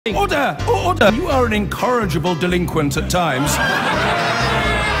Order! Order! You are an incorrigible delinquent at times.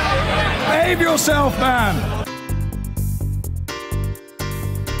 Behave yourself, man!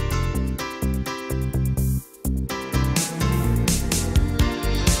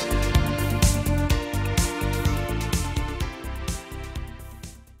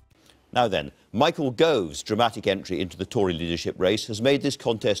 Now then, Michael Gove's dramatic entry into the Tory leadership race has made this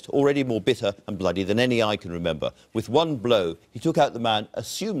contest already more bitter and bloody than any I can remember. With one blow, he took out the man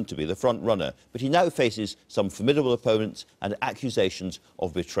assumed to be the front runner, but he now faces some formidable opponents and accusations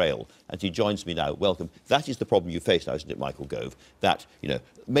of betrayal. And he joins me now. Welcome. That is the problem you face now, isn't it, Michael Gove? That, you know,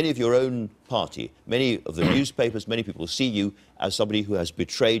 many of your own party, many of the newspapers, many people see you as somebody who has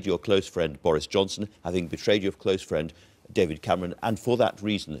betrayed your close friend Boris Johnson, having betrayed your close friend David Cameron, and for that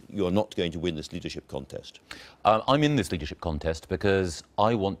reason, you're not going to win this leadership contest. I'm in this leadership contest because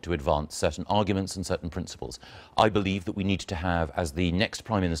I want to advance certain arguments and certain principles. I believe that we need to have, as the next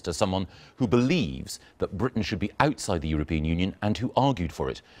Prime Minister, someone who believes that Britain should be outside the European Union and who argued for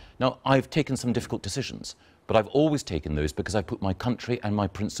it. Now, I've taken some difficult decisions, but I've always taken those because I put my country and my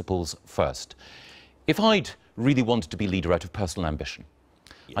principles first. If I'd really wanted to be leader out of personal ambition,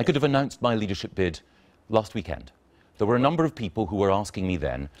 yes, I could have announced my leadership bid last weekend. There were a number of people who were asking me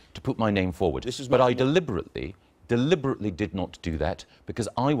then to put my name forward, but I deliberately did not do that because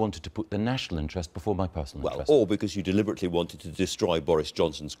I wanted to put the national interest before my personal interest. Or because you deliberately wanted to destroy Boris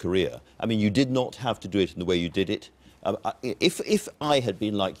Johnson's career. I mean, you did not have to do it in the way you did it. If I had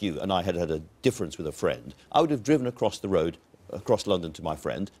been like you and I had had a difference with a friend, I would have driven across the road, across London to my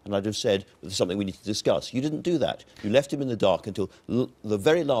friend, and I'd have said, there's something we need to discuss. You didn't do that. You left him in the dark until the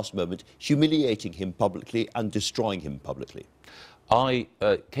very last moment, humiliating him publicly and destroying him publicly. I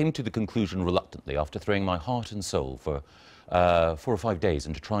came to the conclusion reluctantly, after throwing my heart and soul for 4 or 5 days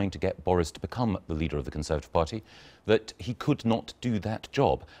into trying to get Boris to become the leader of the Conservative Party, that he could not do that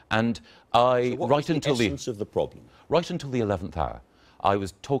job. And So what was the essence of the problem? Right until the 11th hour, I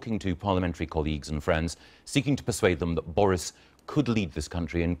was talking to parliamentary colleagues and friends, seeking to persuade them that Boris could lead this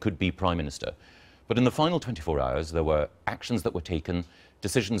country and could be Prime Minister. But in the final 24 hours, there were actions that were taken,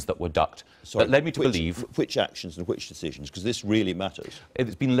 decisions that were ducked, that led me to believe... Which actions and which decisions? Because this really matters.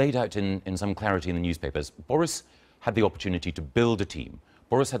 It's been laid out in some clarity in the newspapers. Boris had the opportunity to build a team.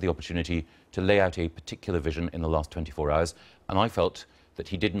 Boris had the opportunity to lay out a particular vision in the last 24 hours, and I felt that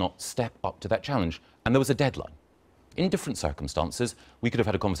he did not step up to that challenge. And there was a deadline. In different circumstances, we could have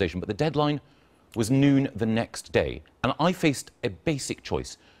had a conversation, but the deadline was noon the next day. And I faced a basic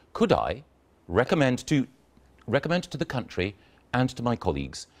choice. Could I recommend to the country and to my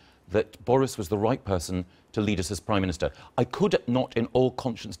colleagues that Boris was the right person to lead us as Prime Minister? I could not in all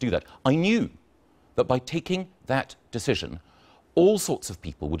conscience do that. I knew that by taking that decision, all sorts of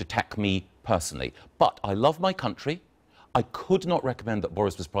people would attack me personally. But I love my country. I could not recommend that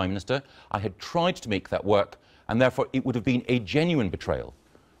Boris was Prime Minister. I had tried to make that work, and therefore it would have been a genuine betrayal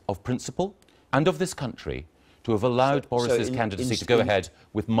of principle and of this country to have allowed Boris's candidacy to go ahead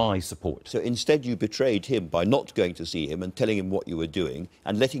with my support. So instead you betrayed him by not going to see him and telling him what you were doing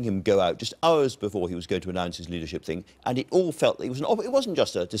and letting him go out just hours before he was going to announce his leadership thing, and it all felt... It wasn't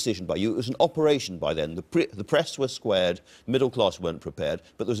just a decision by you, it was an operation by then. The press were squared, middle class weren't prepared,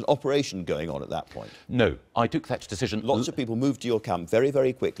 but there was an operation going on at that point. No, I took that decision... Lots of people moved to your camp very,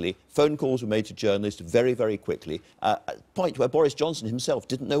 very quickly. Phone calls were made to journalists very, very quickly, at a point where Boris Johnson himself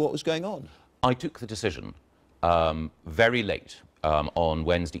didn't know what was going on. I took the decision very late on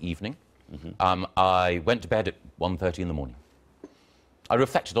Wednesday evening. I went to bed at 1:30 in the morning. I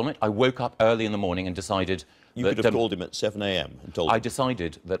reflected on it. I woke up early in the morning and decided... You could have called him at 7 a.m. and told him. I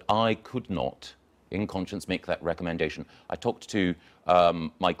decided that I could not, in conscience, make that recommendation. I talked to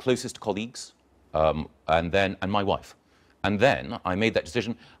my closest colleagues and my wife. And then I made that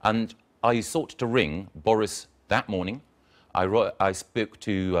decision, and I sought to ring Boris that morning. I spoke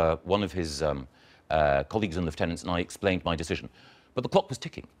to one of his colleagues and lieutenants, and I explained my decision. But the clock was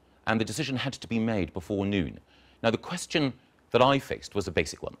ticking, and the decision had to be made before noon. Now, the question that I faced was a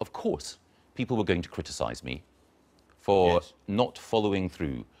basic one. Of course, people were going to criticise me for not following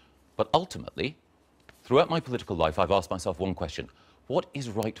through. But ultimately, throughout my political life, I've asked myself one question. What is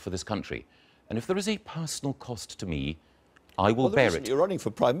right for this country? And if there is a personal cost to me, I will bear it. You're running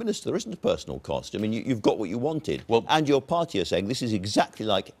for Prime Minister. There isn't a personal cost. I mean, you've got what you wanted. Well, and your party are saying this is exactly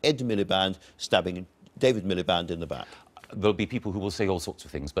like Ed Miliband stabbing David Miliband in the back. There'll be people who will say all sorts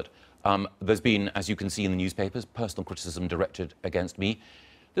of things, but there's been, as you can see in the newspapers, personal criticism directed against me.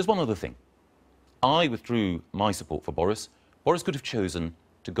 There's one other thing. I withdrew my support for Boris. Boris could have chosen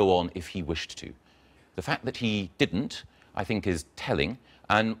to go on if he wished to. The fact that he didn't, I think, is telling.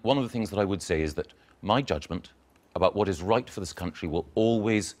 And one of the things that I would say is that my judgment about what is right for this country will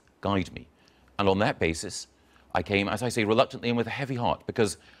always guide me. And on that basis, I came, as I say, reluctantly and with a heavy heart,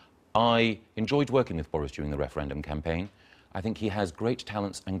 because I enjoyed working with Boris during the referendum campaign. I think he has great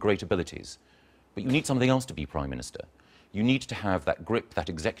talents and great abilities. But you need something else to be Prime Minister. You need to have that grip, that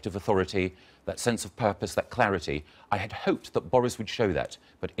executive authority, that sense of purpose, that clarity. I had hoped that Boris would show that,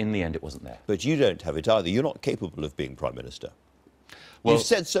 but in the end it wasn't there. But you don't have it either. You're not capable of being Prime Minister. Well, you've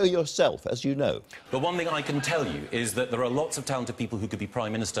said so yourself, as you know. The one thing I can tell you is that there are lots of talented people who could be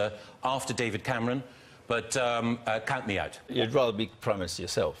Prime Minister after David Cameron, but count me out. You'd rather be Prime Minister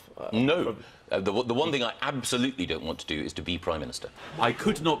yourself? No. The one thing I absolutely don't want to do is to be Prime Minister. I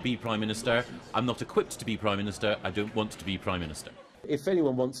could not be Prime Minister. I'm not equipped to be Prime Minister. I don't want to be Prime Minister. If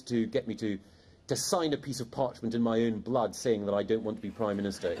anyone wants to get me to sign a piece of parchment in my own blood saying that I don't want to be Prime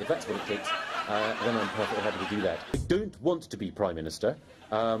Minister, if that's what it takes, then I'm perfectly happy to do that. I don't want to be Prime Minister.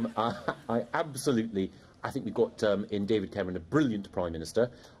 I absolutely... I think we've got in David Cameron a brilliant Prime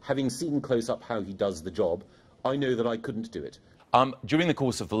Minister. Having seen close up how he does the job, I know that I couldn't do it. During the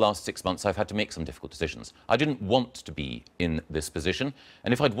course of the last 6 months, I've had to make some difficult decisions. I didn't want to be in this position,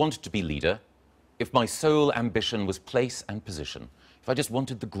 and if I'd wanted to be leader, if my sole ambition was place and position, if I just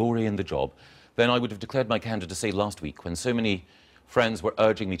wanted the glory in the job, then I would have declared my candidacy last week when so many friends were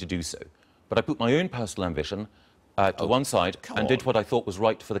urging me to do so. But I put my own personal ambition to one side and did what I thought was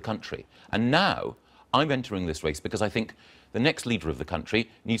right for the country. And now I'm entering this race because I think the next leader of the country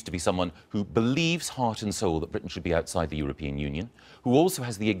needs to be someone who believes heart and soul that Britain should be outside the European Union, who also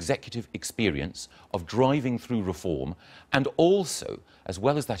has the executive experience of driving through reform, and also, as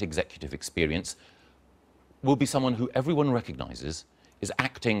well as that executive experience, will be someone who everyone recognises is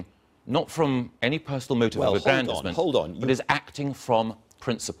acting not from any personal motive of aggrandizement, but is acting from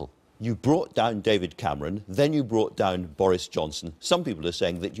principle. You brought down David Cameron, then you brought down Boris Johnson. Some people are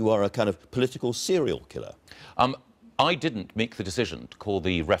saying that you are a kind of political serial killer. I didn't make the decision to call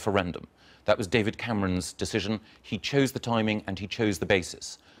the referendum. That was David Cameron's decision. He chose the timing and he chose the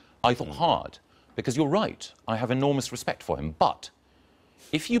basis. I thought hard, because you're right, I have enormous respect for him, but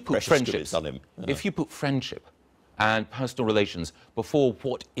if you put if you put friendship and personal relations before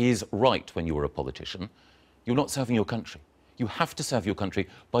what is right when you're a politician, you're not serving your country. You have to serve your country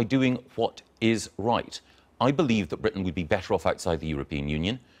by doing what is right. I believe that Britain would be better off outside the European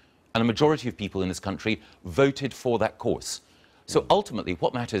Union, and a majority of people in this country voted for that course. So ultimately,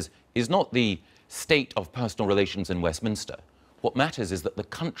 what matters is not the state of personal relations in Westminster. What matters is that the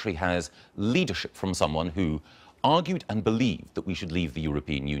country has leadership from someone who argued and believed that we should leave the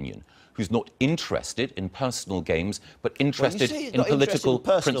European Union, who's not interested in personal games, but interested in political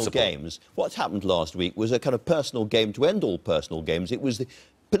personal games. What happened last week was a kind of personal game to end all personal games. It was the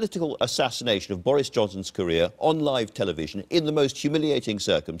political assassination of Boris Johnson's career on live television in the most humiliating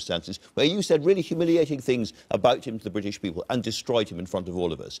circumstances, where you said really humiliating things about him to the British people and destroyed him in front of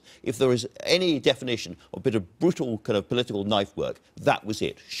all of us. If there is any definition of a bit of brutal kind of political knife work, that was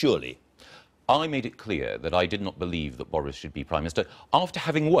it, surely. I made it clear that I did not believe that Boris should be Prime Minister after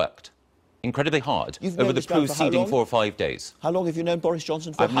having worked incredibly hard over the preceding 4 or 5 days. How long have you known Boris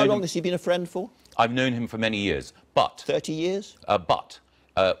Johnson for? How long has he been a friend for? I've known him for many years, but... 30 years?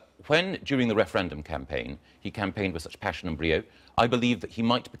 When, during the referendum campaign, he campaigned with such passion and brio, I believed that he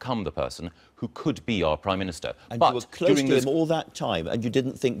might become the person who could be our Prime Minister. And you were close to him all that time, and you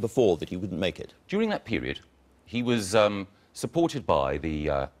didn't think before that he wouldn't make it? During that period, he was supported by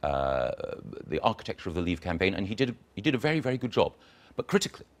the architecture of the Leave campaign, and he did a very, very good job. But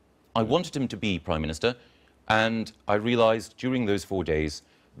critically, I wanted him to be Prime Minister, and I realised during those 4 days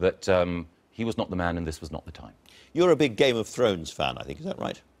that he was not the man and this was not the time. You're a big Game of Thrones fan, I think, is that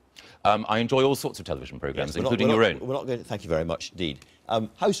right? I enjoy all sorts of television programmes, including your own. We're not going to, thank you very much indeed.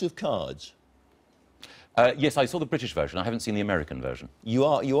 House of Cards. Yes, I saw the British version. I haven't seen the American version. You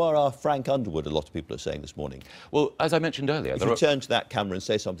are our Frank Underwood, a lot of people are saying this morning. Well, as I mentioned earlier... If you turn to that camera and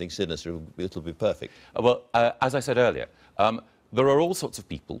say something sinister, it'll be perfect. Well, as I said earlier, there are all sorts of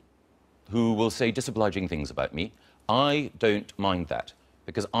people who will say disobliging things about me. I don't mind that,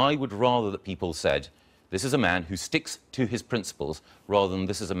 because I would rather that people said, this is a man who sticks to his principles, rather than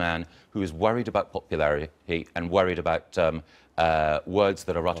this is a man who is worried about popularity and worried about words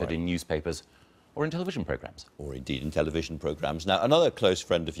that are uttered in newspapers or in television programmes. Or indeed in television programmes. Now, another close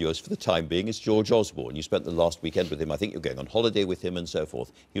friend of yours for the time being is George Osborne. You spent the last weekend with him. I think you're going on holiday with him and so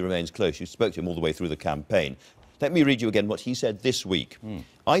forth. He remains close. You spoke to him all the way through the campaign. Let me read you again what he said this week.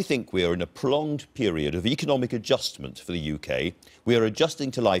 I think we are in a prolonged period of economic adjustment for the UK. We are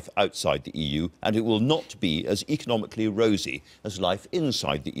adjusting to life outside the EU, and it will not be as economically rosy as life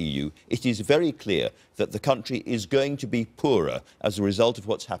inside the EU. It is very clear that the country is going to be poorer as a result of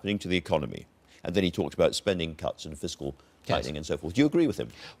what's happening to the economy. and then he talked about spending cuts and fiscal tightening and so forth. Do you agree with him?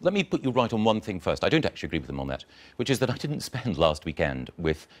 Let me put you right on one thing first. I don't actually agree with him on that, which is that I didn't spend last weekend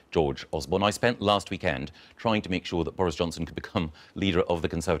with George Osborne. I spent last weekend trying to make sure that Boris Johnson could become leader of the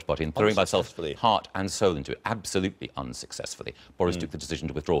Conservative Party and throwing myself heart and soul into it. Absolutely unsuccessfully. Boris took the decision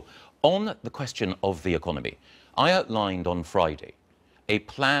to withdraw. On the question of the economy, I outlined on Friday a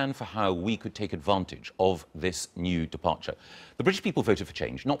plan for how we could take advantage of this new departure. The British people voted for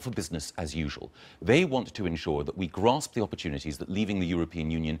change, not for business as usual. They want to ensure that we grasp the opportunities that leaving the European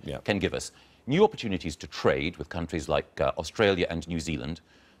Union can give us. New opportunities to trade with countries like Australia and New Zealand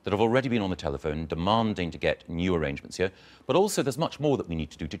that have already been on the telephone demanding to get new arrangements here. But also there's much more that we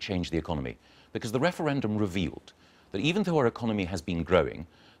need to do to change the economy, because the referendum revealed that even though our economy has been growing,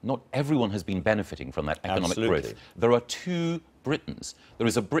 not everyone has been benefiting from that economic growth. There are two Britons. There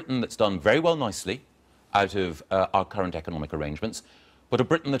is a Britain that's done very well nicely out of our current economic arrangements, but a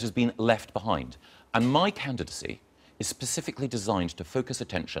Britain that has been left behind. And my candidacy is specifically designed to focus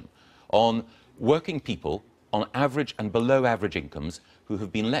attention on working people on average and below average incomes who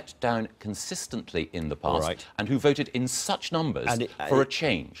have been let down consistently in the past and who voted in such numbers for a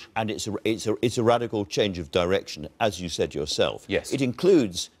change. And it's a radical change of direction, as you said yourself. Yes. It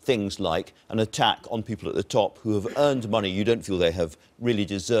includes things like an attack on people at the top who have earned money you don't feel they have really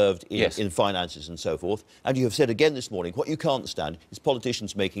deserved in finances and so forth. And you have said again this morning, what you can't stand is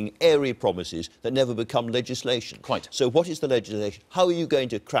politicians making airy promises that never become legislation. Quite. So what is the legislation? How are you going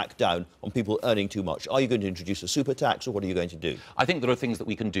to crack down on people earning too much? Are you going to introduce a super tax, or what are you going to do? I think there are things that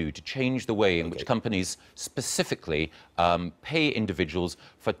we can do to change the way in which companies specifically pay individuals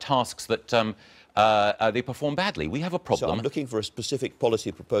for tasks that they perform badly. We have a problem. So I'm looking for a specific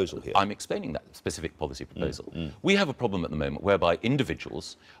policy proposal here. I'm explaining that specific policy proposal. We have a problem at the moment whereby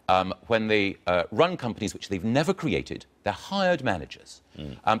individuals, when they run companies which they've never created, they're hired managers,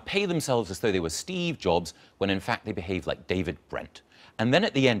 pay themselves as though they were Steve Jobs, when in fact they behave like David Brent. And then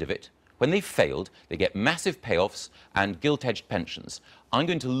at the end of it, when they've failed, they get massive payoffs and gilt-edged pensions. I'm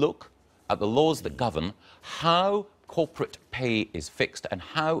going to look at the laws that govern how corporate pay is fixed and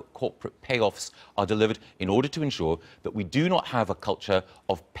how corporate payoffs are delivered in order to ensure that we do not have a culture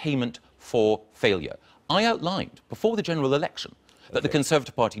of payment for failure. I outlined before the general election that the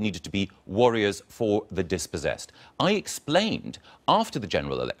Conservative Party needed to be warriors for the dispossessed. I explained after the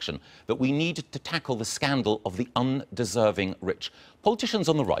general election that we needed to tackle the scandal of the undeserving rich. Politicians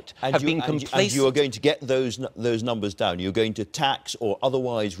on the right have been complacent. And you are going to get those numbers down. You're going to tax or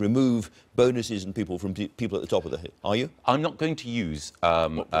otherwise remove bonuses and people from people at the top of the hill, are you? I'm not going to use...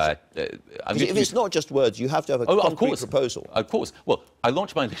 if it's not just words, you have to have a concrete proposal. Of course. Well, I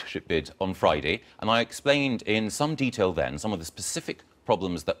launched my leadership bid on Friday, and I explained in some detail then some of the specific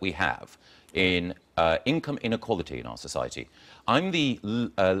problems that we have in income inequality in our society. I'm the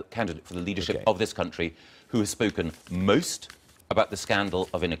candidate for the leadership of this country who has spoken most about the scandal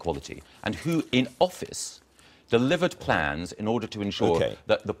of inequality and who, in office, delivered plans in order to ensure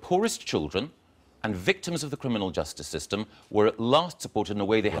that the poorest children and victims of the criminal justice system were at last supported in a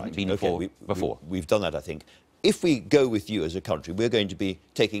way they hadn't been before. We've done that, I think. If we go with you as a country, we're going to be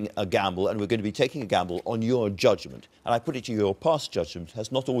taking a gamble, and we're going to be taking a gamble on your judgment. And I put it to you, your past judgment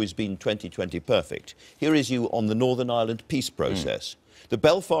has not always been 2020 perfect. Here is you on the Northern Ireland peace process. The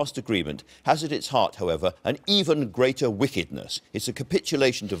Belfast Agreement has at its heart, however, an even greater wickedness. It's a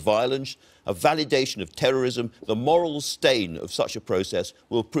capitulation to violence, a validation of terrorism. The moral stain of such a process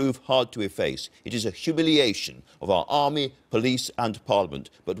will prove hard to efface. It is a humiliation of our army, police and parliament.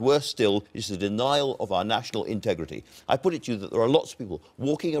 But worse still, it is a denial of our national integrity. I put it to you that there are lots of people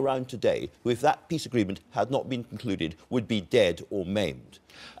walking around today who, if that peace agreement had not been concluded, would be dead or maimed.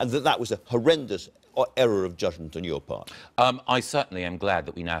 And that was a horrendous error of judgment on your part. I certainly am glad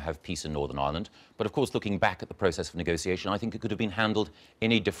that we now have peace in Northern Ireland, but of course looking back at the process of negotiation, I think it could have been handled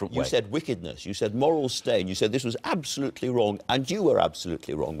in a different way. You said wickedness, you said moral stain, you said this was absolutely wrong, and you were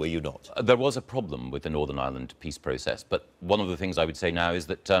absolutely wrong, were you not? There was a problem with the Northern Ireland peace process, but one of the things I would say now is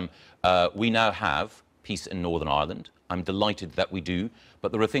that we now have peace in Northern Ireland. I'm delighted that we do,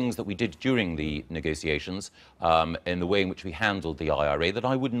 but there are things that we did during the negotiations in the way in which we handled the IRA that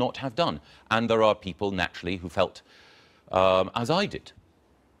I would not have done. And there are people, naturally, who felt, as I did,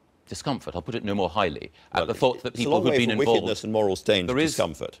 discomfort, I'll put it no more highly, at the thought that people who've been involved... wickedness and moral stain to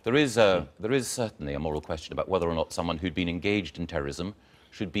discomfort. There is certainly a moral question about whether or not someone who'd been engaged in terrorism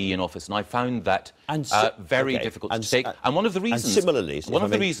should be in office, and I found that very difficult to take. And one of the reasons... And similarly, one of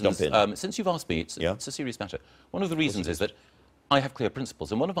the reasons, since you've asked me, it's a serious matter. One of the reasons is that I have clear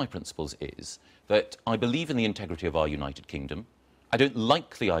principles, and one of my principles is that I believe in the integrity of our United Kingdom. I don't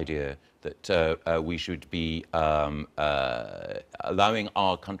like the idea that we should be allowing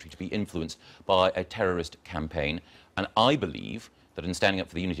our country to be influenced by a terrorist campaign. And I believe that in standing up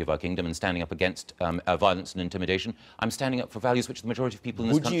for the unity of our kingdom and standing up against violence and intimidation, I'm standing up for values which the majority of people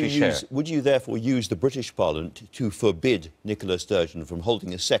in this country share. Would you therefore use the British Parliament to forbid Nicola Sturgeon from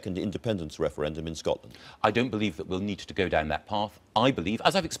holding a second independence referendum in Scotland? I don't believe that we'll need to go down that path. I believe,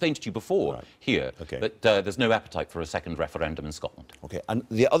 as I've explained to you before here, that there's no appetite for a second referendum in Scotland. OK, and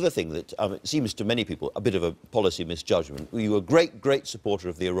the other thing that it seems to many people a bit of a policy misjudgment, you were a great supporter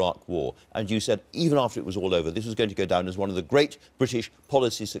of the Iraq War, and you said even after it was all over, this was going to go down as one of the great British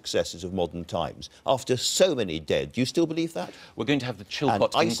policy successes of modern times. After so many dead, do you still believe that? We're going to have the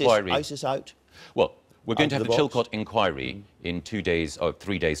Chilcot inquiry. ISIS out? Well, we're going to have the Chilcot inquiry in 2 days or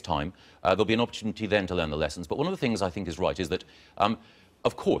 3 days' time. There'll be an opportunity then to learn the lessons. But one of the things I think is right is that,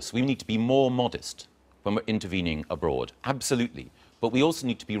 of course, we need to be more modest when we're intervening abroad. Absolutely. But we also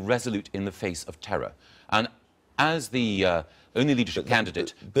need to be resolute in the face of terror. And as the only leadership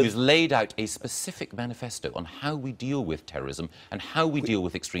candidate who's laid out a specific manifesto on how we deal with terrorism and how we deal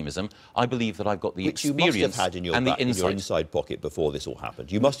with extremism, I believe that I've got the experience you must have had in your inside pocket before this all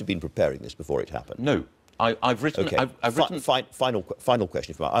happened. You must have been preparing this before it happened. No. I've written... OK. Final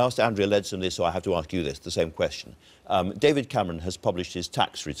question. I asked Andrea Leadsom this, so I have to ask you this, the same question. David Cameron has published his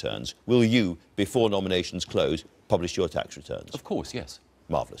tax returns. Will you, before nominations close, publish your tax returns? Of course, yes.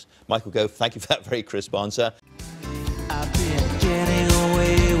 Marvellous. Michael Gove, thank you for that very crisp answer.